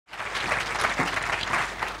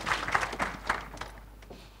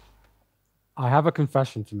I have a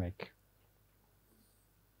confession to make.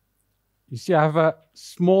 You see, I have a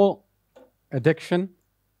small addiction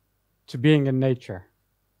to being in nature.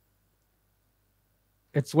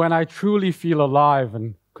 It's when I truly feel alive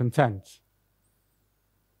and content.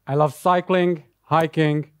 I love cycling,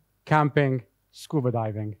 hiking, camping, scuba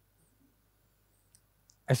diving.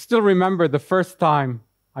 I still remember the first time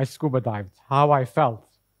I scuba dived, how I felt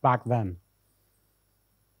back then.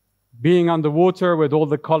 Being underwater with all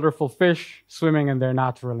the colorful fish swimming in their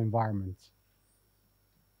natural environment.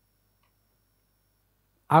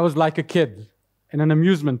 I was like a kid in an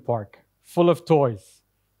amusement park full of toys.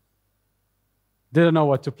 Didn't know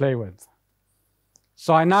what to play with.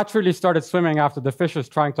 So I naturally started swimming after the fishes,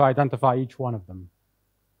 trying to identify each one of them,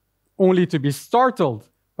 only to be startled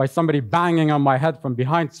by somebody banging on my head from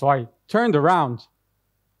behind. So I turned around.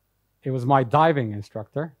 It was my diving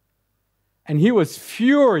instructor. And he was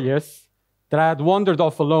furious that I had wandered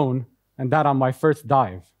off alone, and that on my first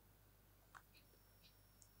dive.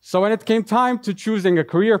 So when it came time to choosing a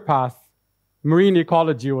career path, marine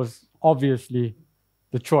ecology was obviously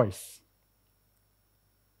the choice.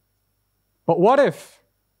 But what if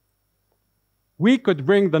we could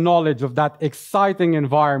bring the knowledge of that exciting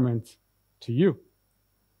environment to you?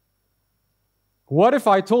 What if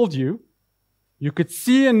I told you you could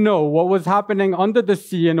see and know what was happening under the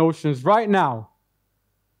sea and oceans right now?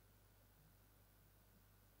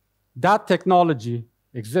 That technology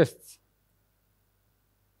exists.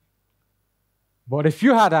 But if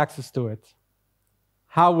you had access to it,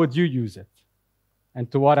 how would you use it?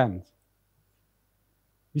 And to what end?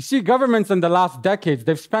 You see, governments in the last decades,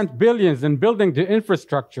 they've spent billions in building the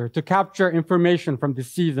infrastructure to capture information from the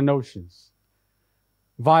seas and oceans,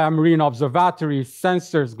 via marine observatories,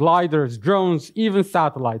 sensors, gliders, drones, even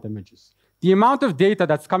satellite images. The amount of data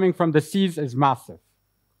that's coming from the seas is massive.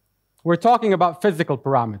 We're talking about physical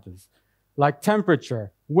parameters, like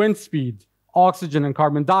temperature, wind speed, oxygen and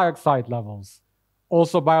carbon dioxide levels.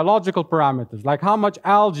 Also biological parameters, like how much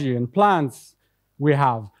algae and plants we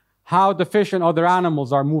have, how the fish and other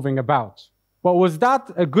animals are moving about. But was that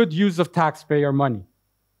a good use of taxpayer money?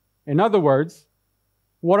 In other words,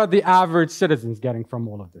 what are the average citizens getting from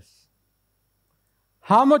all of this?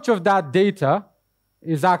 How much of that data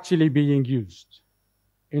is actually being used?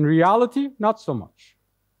 In reality, not so much.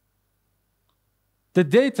 The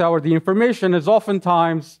data or the information is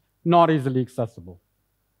oftentimes not easily accessible.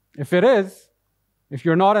 If it is, if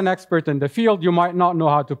you're not an expert in the field, you might not know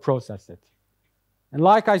how to process it. And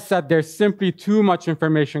like I said, there's simply too much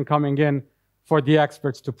information coming in for the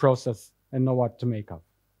experts to process and know what to make of.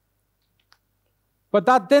 But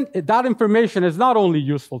that information is not only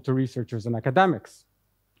useful to researchers and academics.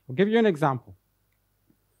 I'll give you an example.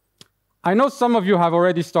 I know some of you have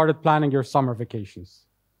already started planning your summer vacations.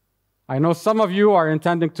 I know some of you are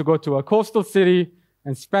intending to go to a coastal city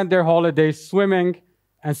and spend their holidays swimming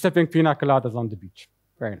and sipping pina coladas on the beach.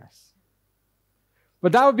 Very nice.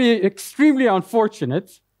 But that would be extremely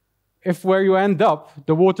unfortunate if where you end up,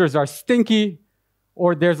 the waters are stinky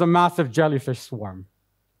or there's a massive jellyfish swarm,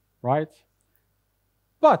 right?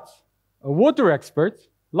 But a water expert,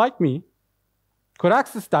 like me, could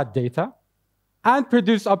access that data and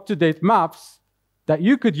produce up-to-date maps that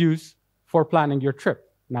you could use for planning your trip.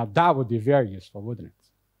 Now, that would be very useful, wouldn't it?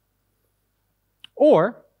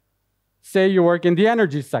 Or, say you work in the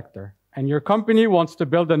energy sector and your company wants to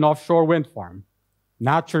build an offshore wind farm.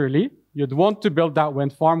 Naturally, you'd want to build that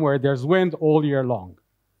wind farm where there's wind all year long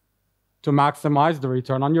to maximize the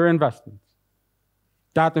return on your investment.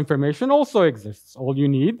 That information also exists. All you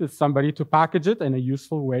need is somebody to package it in a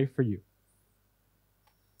useful way for you.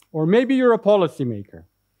 Or maybe you're a policymaker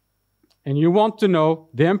and you want to know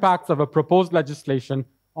the impacts of a proposed legislation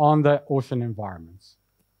on the ocean environments.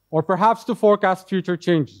 Or perhaps to forecast future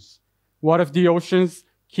changes. What if the oceans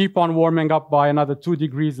keep on warming up by another 2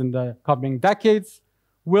 degrees in the coming decades?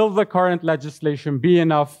 Will the current legislation be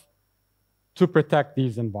enough to protect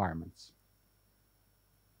these environments?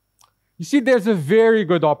 You see, there's a very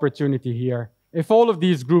good opportunity here if all of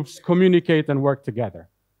these groups communicate and work together.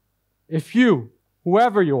 If you,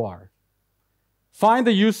 whoever you are, find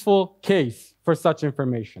a useful case for such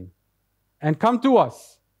information and come to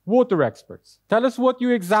us, water experts, tell us what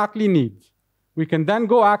you exactly need. We can then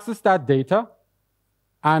go access that data,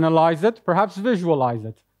 analyze it, perhaps visualize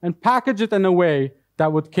it, and package it in a way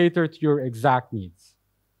that would cater to your exact needs.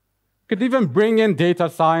 You could even bring in data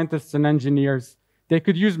scientists and engineers. They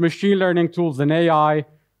could use machine learning tools and AI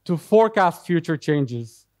to forecast future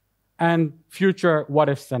changes and future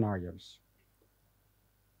what-if scenarios.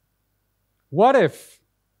 What if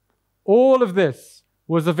all of this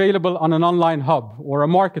was available on an online hub or a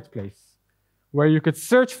marketplace where you could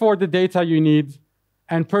search for the data you need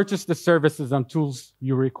and purchase the services and tools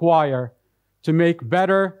you require to make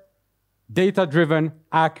better, data-driven,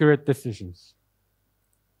 accurate decisions.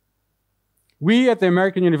 We at the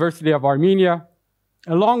American University of Armenia,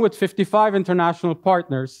 along with 55 international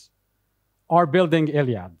partners, are building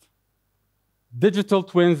Iliad, digital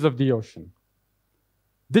twins of the ocean,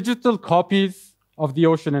 digital copies of the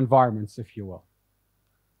ocean environments, if you will,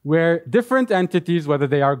 where different entities, whether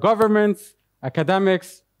they are governments,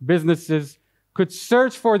 academics, businesses, could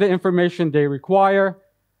search for the information they require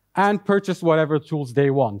and purchase whatever tools they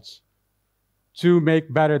want to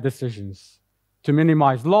make better decisions, to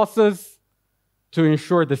minimize losses, to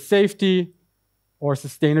ensure the safety or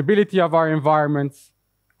sustainability of our environments,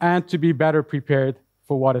 and to be better prepared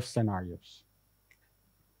for what-if scenarios.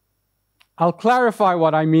 I'll clarify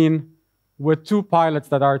what I mean with two pilots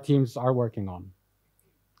that our teams are working on.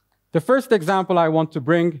 The first example I want to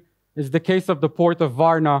bring is the case of the port of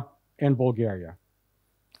Varna in Bulgaria.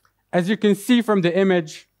 As you can see from the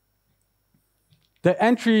image, the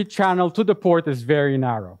entry channel to the port is very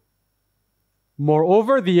narrow.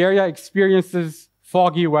 Moreover, the area experiences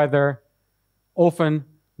foggy weather often,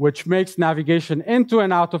 which makes navigation into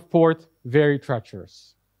and out of port very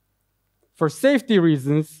treacherous. For safety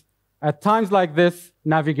reasons, at times like this,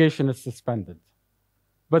 navigation is suspended.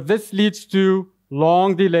 But this leads to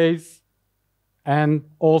long delays and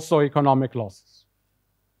also economic losses.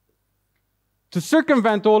 To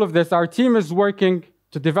circumvent all of this, our team is working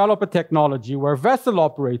to develop a technology where vessel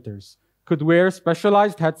operators could wear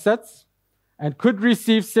specialized headsets and could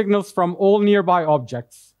receive signals from all nearby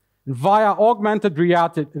objects. And via augmented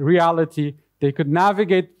reality, they could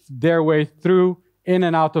navigate their way through, in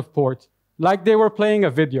and out of port, like they were playing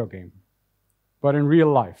a video game, but in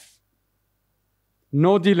real life.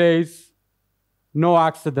 No delays, no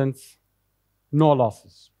accidents, no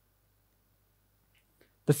losses.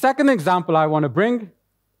 The second example I want to bring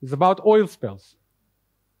is about oil spills.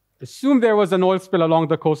 Assume there was an oil spill along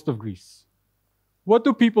the coast of Greece. What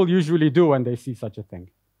do people usually do when they see such a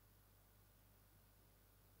thing?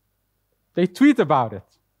 They tweet about it.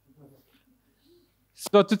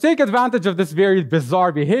 So to take advantage of this very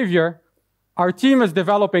bizarre behavior, our team is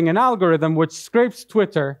developing an algorithm which scrapes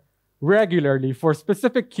Twitter regularly for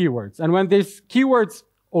specific keywords. And when these keywords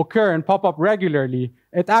occur and pop up regularly,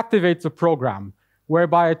 it activates a program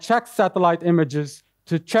whereby it checks satellite images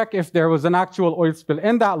to check if there was an actual oil spill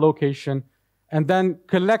in that location, and then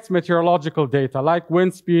collects meteorological data like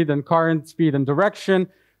wind speed and current speed and direction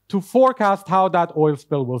to forecast how that oil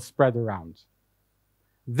spill will spread around.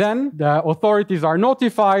 Then the authorities are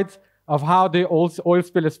notified of how the oil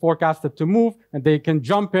spill is forecasted to move, and they can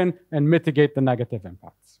jump in and mitigate the negative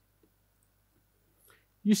impacts.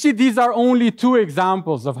 You see, these are only two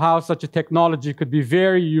examples of how such a technology could be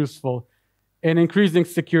very useful in increasing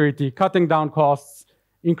security, cutting down costs,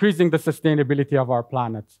 increasing the sustainability of our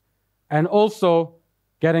planet, and also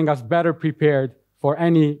getting us better prepared for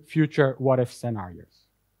any future what-if scenarios.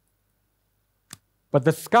 But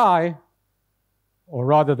the sky, or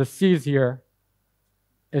rather the seas here,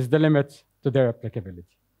 is the limit to their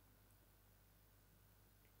applicability.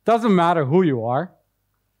 Doesn't matter who you are,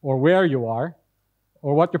 or where you are,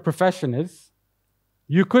 or what your profession is,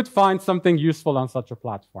 you could find something useful on such a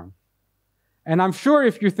platform. And I'm sure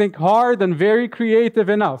if you think hard and very creative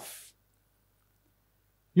enough,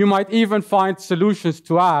 you might even find solutions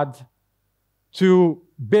to add to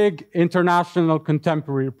big international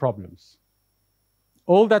contemporary problems.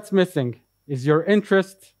 All that's missing is your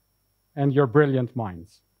interest and your brilliant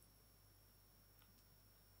minds.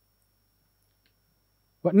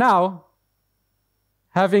 But now,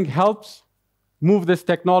 having helped move this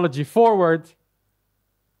technology forward,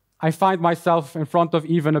 I find myself in front of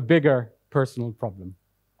even a bigger personal problem.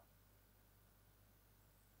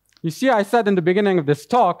 You see, I said in the beginning of this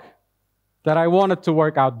talk that I wanted to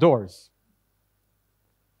work outdoors.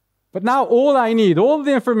 But now all I need, all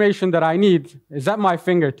the information that I need is at my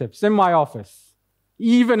fingertips, in my office,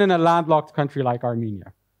 even in a landlocked country like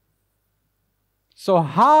Armenia. So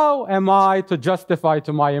how am I to justify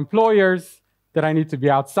to my employers that I need to be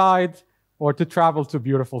outside or to travel to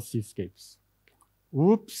beautiful seascapes?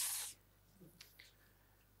 Oops.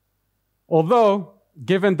 Although,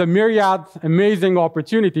 given the myriad amazing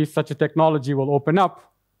opportunities such a technology will open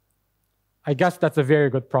up, I guess that's a very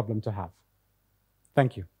good problem to have.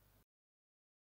 Thank you.